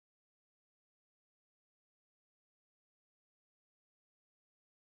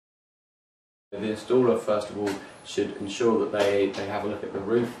The installer, first of all, should ensure that they have a look at the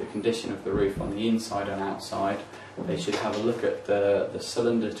roof, the condition of the roof on the inside and outside. They should have a look at the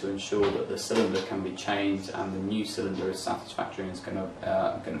cylinder to ensure that the cylinder can be changed and the new cylinder is satisfactory and is going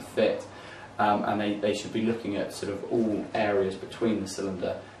to fit. And they should be looking at sort of all areas between the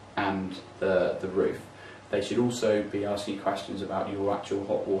cylinder and the roof. They should also be asking questions about your actual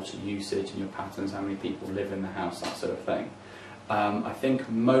hot water usage and your patterns, how many people live in the house, that sort of thing. I think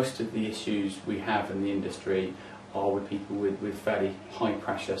most of the issues we have in the industry are with people with fairly high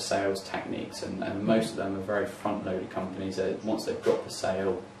pressure sales techniques, and most of them are very front loaded companies. Once they've got the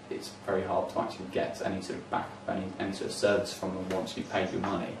sale, it's very hard to actually get any sort of backup, any sort of service from them once you've paid your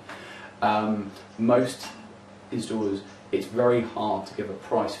money. Most installers, it's very hard to give a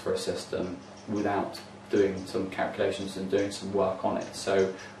price for a system without doing some calculations and doing some work on it.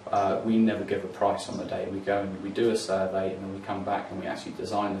 So we never give a price on the day. We go and we do a survey, and then we come back and we actually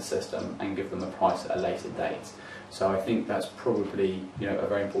design the system and give them a price at a later date. So I think that's probably, you know, a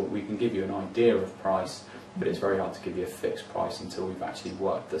very important. We can give you an idea of price, but it's very hard to give you a fixed price until we've actually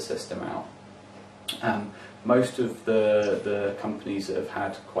worked the system out. Most of the companies that have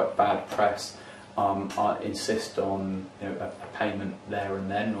had quite bad press insist on, you know, a payment there and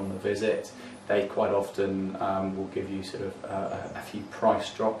then on the visit. They quite often will give you sort of a few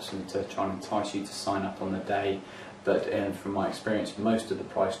price drops and to try and entice you to sign up on the day. But from my experience, most of the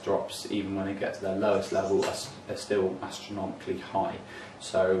price drops, even when they get to their lowest level, are still astronomically high.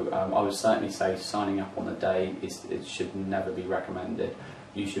 So I would certainly say signing up on the day it should never be recommended.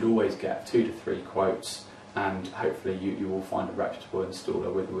 You should always get 2 to 3 quotes, and hopefully you will find a reputable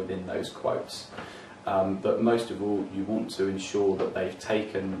installer within those quotes. But most of all, you want to ensure that they've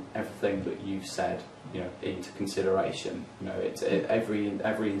taken everything that you've said, you know, into consideration. You know,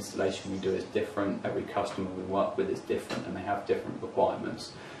 every installation we do is different. Every customer we work with is different, and they have different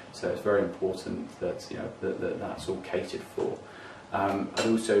requirements. So it's very important that, you know, that's all catered for. I'd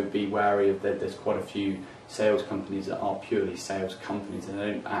also be wary of that. There's quite a few sales companies that are purely sales companies, and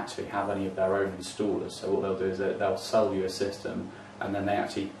they don't actually have any of their own installers. So what they'll do is they'll sell you a system, and then they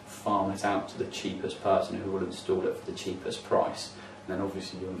actually farm it out to the cheapest person who will install it for the cheapest price. And then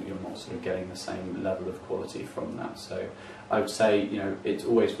obviously you're not sort of getting the same level of quality from that. So I would say, you know, it's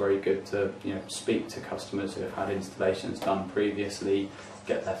always very good to, you know, speak to customers who have had installations done previously,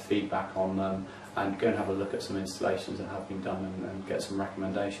 get their feedback on them, and go and have a look at some installations that have been done and get some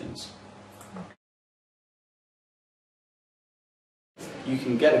recommendations. You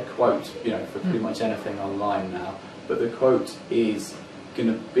can get a quote, you know, for pretty much anything online now, but the quote is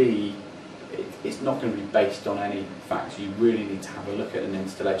going to be, it's not going to be based on any facts. You really need to have a look at an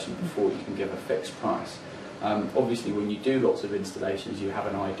installation before you can give a fixed price. Obviously when you do lots of installations, you have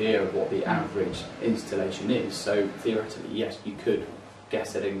an idea of what the average installation is, so theoretically yes, you could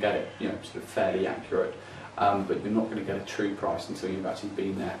guess it and get it, you know, sort of fairly accurate, but you're not going to get a true price until you've actually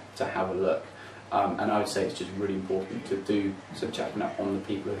been there to have a look. And I would say it's just really important to do some checking up on the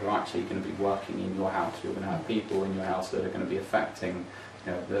people who are actually going to be working in your house. You're going to have people in your house that are going to be affecting,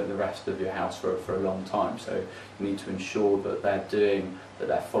 you know, the rest of your house for a long time. So you need to ensure that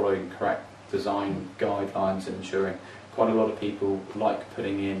they're following correct design guidelines, and ensuring. Quite a lot of people like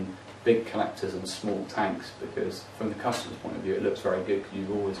putting in big collectors and small tanks, because from the customer's point of view it looks very good because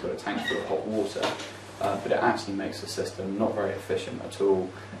you've always got a tank full of hot water. But it actually makes the system not very efficient at all,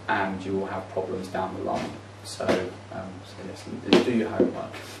 and you will have problems down the line. So, yes, do your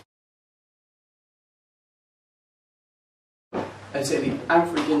homework. I'd say the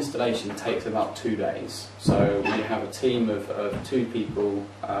average installation takes about 2 days. So we have a team of 2 people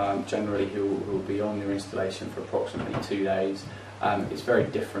generally who will be on your installation for approximately 2 days. It's very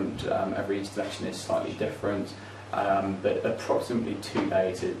different, every installation is slightly different. But approximately 2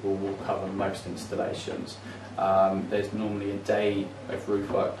 days it will cover most installations. There's normally a day of roof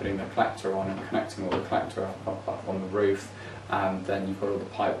work, putting the collector on and connecting all the collector up on the roof, and then you've got all the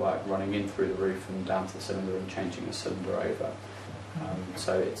pipe work running in through the roof and down to the cylinder and changing the cylinder over.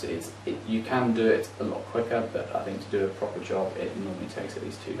 So you can do it a lot quicker, but I think to do a proper job it normally takes at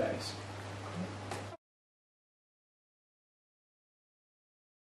least 2 days.